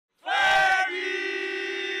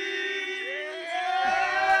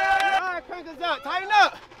up, tighten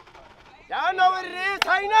up. Y'all know what it is,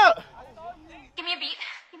 tighten up. Give me a beat,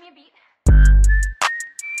 give me a beat.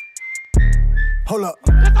 Hold up.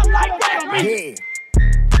 Just like that, Yeah.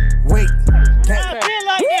 Wait. been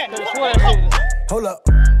like that. Hold up.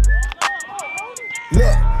 Look,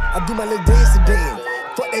 I do my little dance today.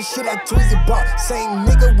 Fuck that shit I tweeted about. Same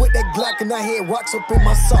nigga with that Glock and I had rocks up in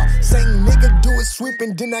my sock. Same nigga do it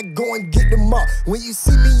sweeping, then I go and get them up. When you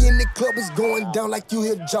see me in the club, it's going down like you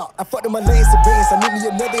hit job. I fucked in my last advance, I need me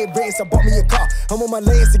another advance, I bought me a car. I'm on my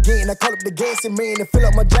last again, I call up the gas and man and fill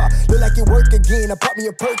up my jar. Look like it work again, I pop me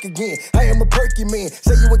a perk again. I am a perky man,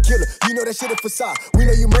 say you a killer, you know that shit a facade. We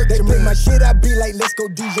know you murder me. Play my shit, I be like, let's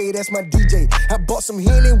go DJ, that's my DJ. I bought some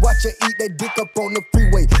hen and watch her eat that dick up on the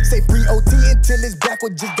freeway. Say free OT until it's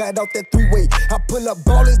backward, just got out that three-way. I pull up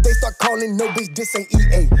ballers, they start calling, no bitch, this ain't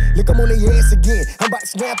EA. Look, I'm on their ass again, I'm about to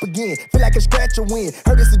snap again. Feel like a scratch or win,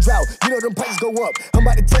 heard it's a drought, you know them prices go up. I'm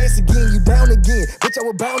about to tax again, you down again. Bitch, I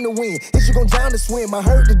was bound to win, if you gon' drown to swim. I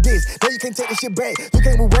heard the diss, no you can't take the shit back. You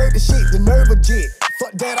can't reword the shit, the nerve of jit.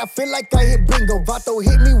 Fuck that, I feel like I hit bingo. Vato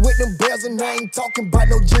hit me with them bells and I ain't talking about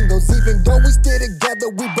no jingles. Even though we still together,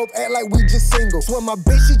 we both act like we just single. Swear my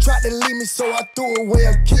bitch, she tried to leave me, so I threw away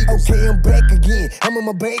a key. Okay, I'm back again, I'm in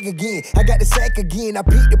my bag again. I got the sack again, I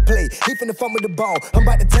beat the play. He finna fumble the ball, I'm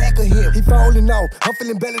about to tackle him. He falling off, I'm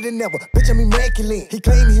feeling better than ever. Bitch, I'm immaculate, he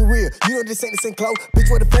claim he real. You know this ain't the same clothes, bitch,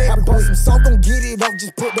 what the favorite. I bought some salt, don't get it off,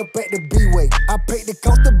 just put up at the B-way. I paid the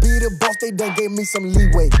cost to be the boss, they done gave me some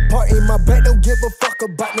leeway. Part in my back, don't give a fuck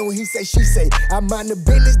about no he say, she say. I mind the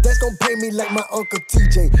business, that's gon' pay me like my Uncle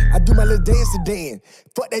TJ. I do my little dance today.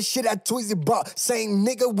 Fuck that shit I tweeted about. Same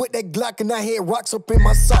nigga with that Glock and I had rocks up in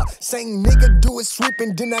my sock. Same nigga do it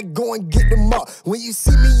sweeping, then I go and get them up. When you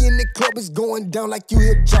see me in the club, it's going down like you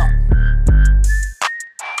hit job.